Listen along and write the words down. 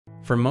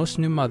For most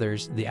new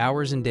mothers, the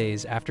hours and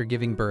days after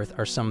giving birth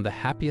are some of the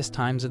happiest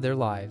times of their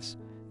lives.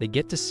 They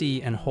get to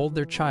see and hold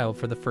their child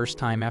for the first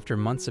time after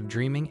months of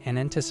dreaming and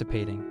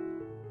anticipating.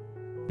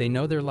 They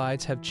know their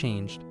lives have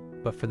changed,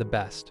 but for the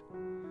best.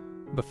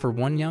 But for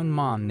one young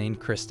mom named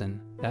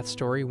Kristen, that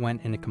story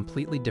went in a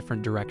completely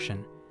different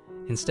direction.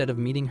 Instead of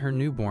meeting her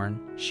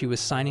newborn, she was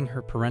signing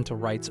her parental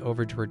rights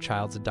over to her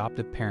child's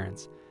adoptive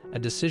parents, a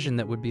decision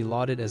that would be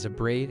lauded as a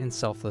brave and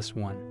selfless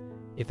one,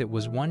 if it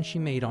was one she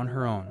made on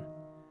her own.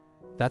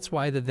 That's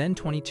why the then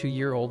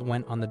 22-year-old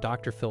went on the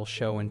Dr. Phil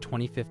show in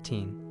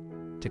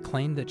 2015 to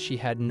claim that she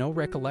had no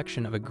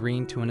recollection of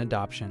agreeing to an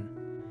adoption.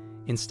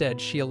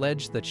 Instead, she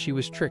alleged that she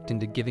was tricked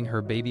into giving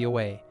her baby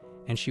away,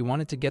 and she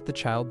wanted to get the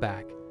child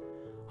back.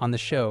 On the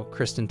show,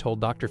 Kristen told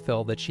Dr.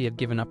 Phil that she had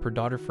given up her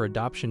daughter for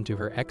adoption to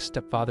her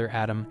ex-stepfather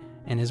Adam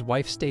and his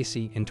wife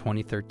Stacy in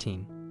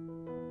 2013.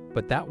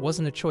 But that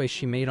wasn't a choice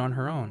she made on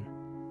her own.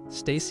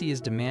 Stacy is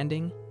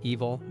demanding,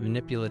 evil,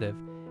 manipulative,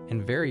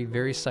 and very,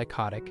 very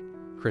psychotic,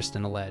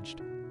 Kristen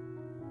alleged.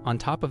 On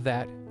top of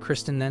that,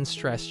 Kristen then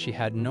stressed she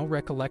had no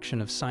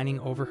recollection of signing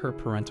over her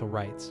parental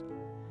rights.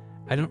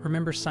 "I don't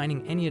remember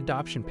signing any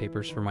adoption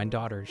papers for my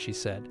daughter," she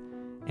said.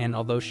 And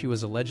although she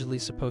was allegedly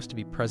supposed to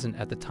be present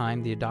at the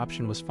time the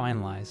adoption was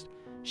finalized,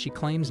 she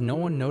claims no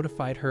one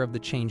notified her of the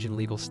change in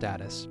legal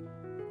status.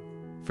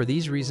 For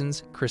these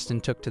reasons,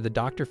 Kristen took to the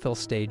Dr. Phil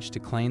stage to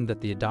claim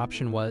that the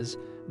adoption was,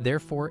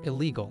 therefore,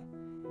 illegal.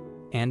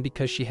 And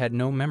because she had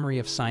no memory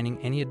of signing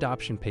any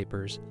adoption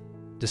papers,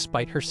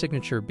 despite her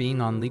signature being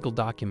on legal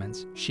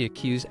documents, she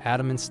accused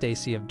Adam and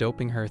Stacy of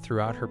doping her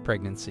throughout her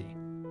pregnancy.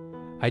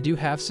 "I do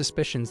have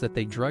suspicions that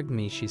they drugged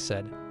me," she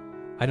said.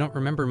 "I don't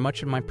remember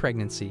much of my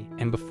pregnancy,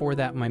 and before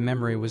that my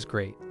memory was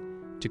great."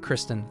 To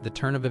Kristen, the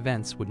turn of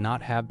events would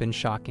not have been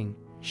shocking.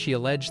 She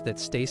alleged that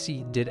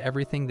Stacy did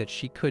everything that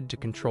she could to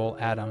control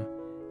Adam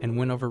and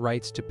win over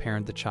rights to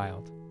parent the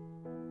child.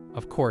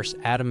 Of course,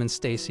 Adam and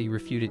Stacy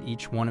refuted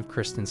each one of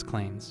Kristen's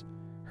claims.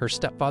 Her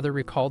stepfather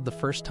recalled the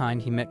first time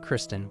he met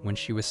Kristen when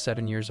she was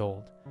 7 years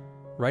old.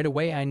 "Right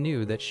away I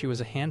knew that she was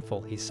a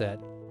handful," he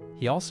said.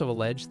 He also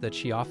alleged that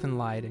she often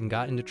lied and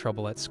got into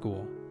trouble at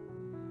school.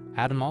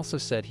 Adam also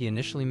said he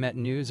initially met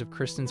news of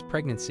Kristen's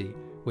pregnancy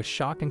with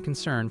shock and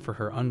concern for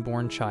her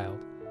unborn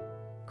child.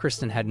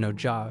 Kristen had no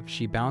job,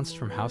 she bounced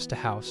from house to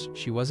house,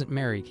 she wasn't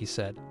married, he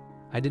said.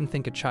 "I didn't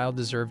think a child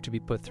deserved to be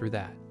put through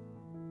that."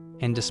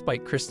 And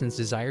despite Kristen's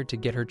desire to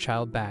get her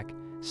child back,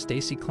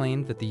 Stacy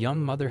claimed that the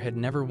young mother had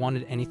never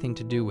wanted anything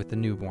to do with the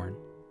newborn.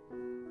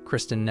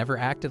 "Kristen never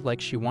acted like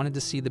she wanted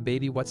to see the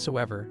baby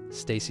whatsoever,"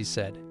 Stacy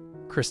said.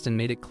 Kristen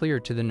made it clear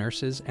to the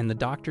nurses and the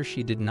doctor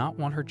she did not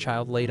want her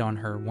child laid on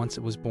her once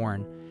it was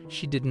born.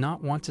 She did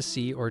not want to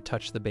see or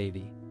touch the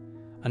baby.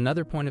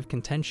 Another point of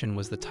contention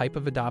was the type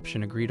of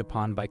adoption agreed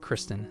upon by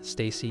Kristen,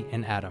 Stacy,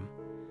 and Adam.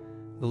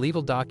 The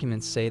legal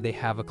documents say they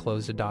have a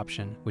closed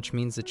adoption, which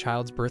means the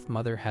child's birth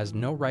mother has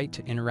no right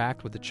to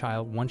interact with the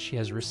child once she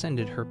has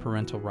rescinded her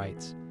parental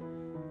rights.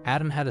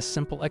 Adam had a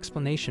simple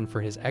explanation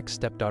for his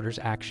ex-stepdaughter's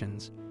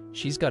actions.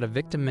 "She's got a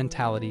victim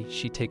mentality,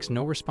 she takes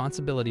no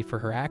responsibility for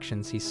her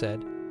actions," he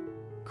said.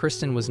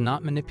 "Kristen was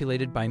not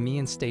manipulated by me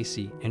and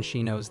Stacy, and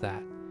she knows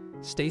that."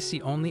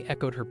 Stacy only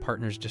echoed her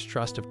partner's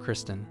distrust of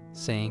Kristen,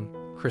 saying,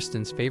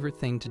 "Kristen's favorite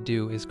thing to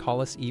do is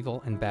call us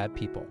evil and bad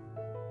people.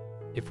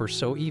 If we're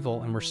so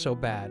evil and we're so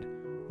bad,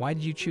 why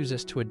did you choose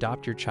us to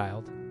adopt your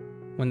child?"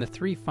 When the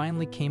three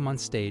finally came on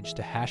stage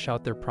to hash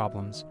out their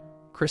problems,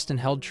 Kristen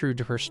held true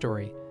to her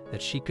story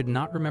that she could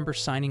not remember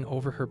signing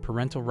over her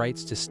parental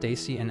rights to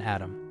Stacy and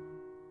Adam.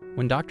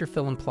 When Dr.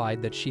 Phil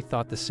implied that she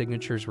thought the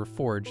signatures were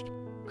forged,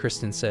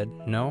 Kristen said,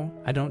 "No,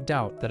 I don't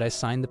doubt that I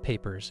signed the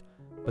papers,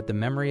 but the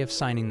memory of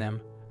signing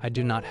them, I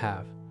do not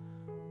have."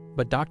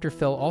 But Dr.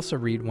 Phil also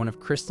read one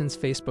of Kristen's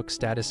Facebook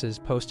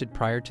statuses posted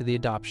prior to the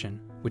adoption,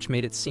 which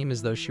made it seem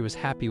as though she was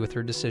happy with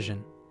her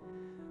decision.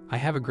 "I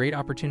have a great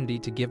opportunity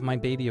to give my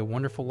baby a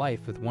wonderful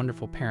life with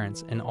wonderful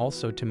parents and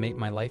also to make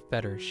my life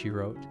better," she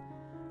wrote.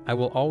 "I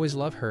will always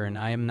love her and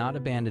I am not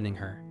abandoning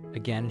her."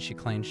 Again, she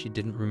claimed she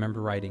didn't remember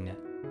writing it.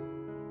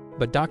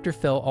 But Dr.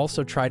 Phil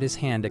also tried his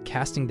hand at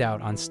casting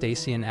doubt on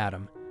Stacy and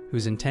Adam,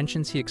 whose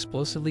intentions he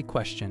explosively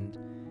questioned.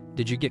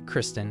 "Did you get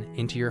Kristen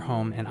into your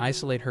home and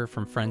isolate her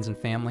from friends and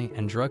family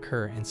and drug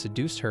her and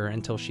seduce her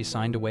until she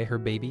signed away her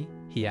baby?"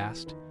 he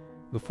asked.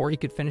 Before he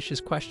could finish his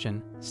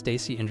question,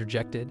 Stacy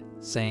interjected,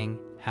 saying,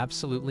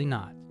 "Absolutely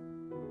not.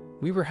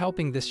 We were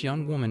helping this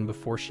young woman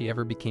before she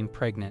ever became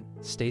pregnant,"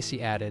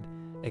 Stacy added,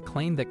 a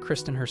claim that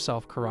Kristen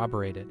herself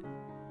corroborated.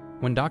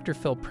 When Dr.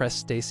 Phil pressed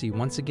Stacy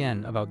once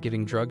again about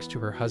giving drugs to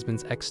her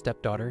husband's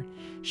ex-stepdaughter,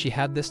 she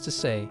had this to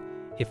say,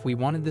 "If we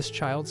wanted this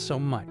child so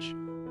much,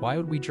 why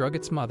would we drug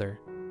its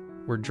mother?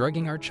 We're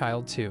drugging our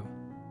child too."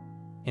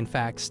 In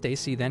fact,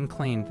 Stacy then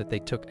claimed that they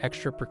took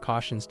extra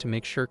precautions to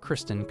make sure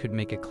Kristen could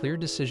make a clear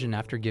decision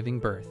after giving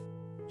birth.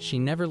 She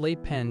never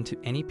laid pen to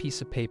any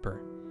piece of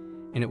paper,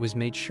 and it was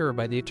made sure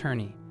by the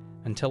attorney,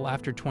 until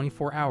after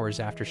 24 hours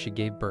after she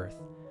gave birth.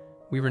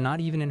 "We were not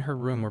even in her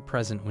room or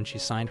present when she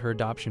signed her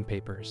adoption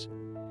papers.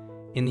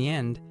 In the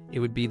end, it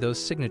would be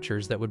those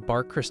signatures that would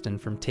bar Kristen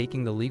from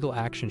taking the legal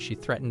action she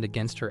threatened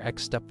against her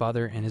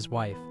ex-stepfather and his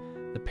wife,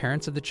 the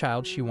parents of the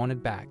child she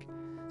wanted back.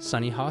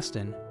 Sunny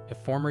Hostin, a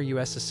former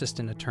U.S.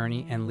 assistant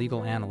attorney and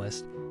legal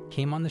analyst,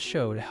 came on the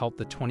show to help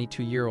the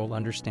 22-year-old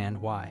understand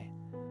why.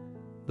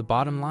 "The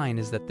bottom line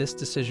is that this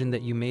decision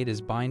that you made is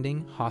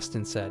binding,"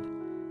 Hostin said.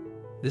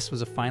 "This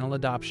was a final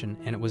adoption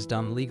and it was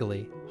done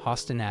legally,"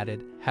 Hostin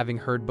added, having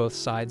heard both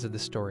sides of the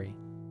story.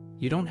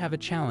 "You don't have a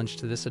challenge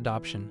to this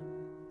adoption.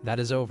 That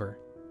is over."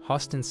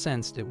 Hostin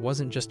sensed it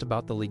wasn't just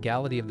about the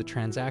legality of the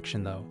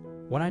transaction, though.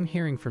 "What I'm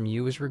hearing from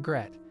you is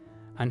regret.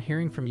 I'm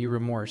hearing from you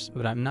remorse,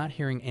 but I'm not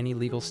hearing any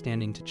legal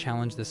standing to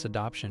challenge this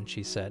adoption,"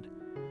 she said.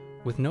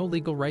 With no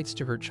legal rights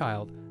to her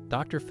child,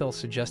 Dr. Phil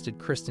suggested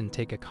Kristen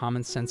take a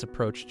common-sense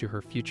approach to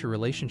her future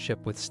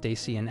relationship with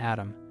Stacy and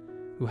Adam,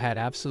 who had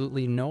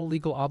absolutely no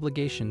legal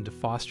obligation to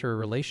foster a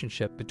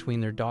relationship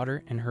between their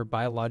daughter and her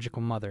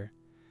biological mother.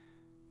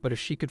 But if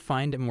she could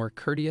find a more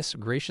courteous,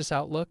 gracious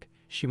outlook,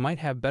 she might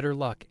have better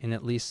luck in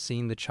at least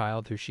seeing the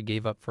child who she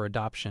gave up for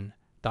adoption,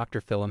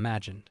 Dr. Phil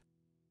imagined.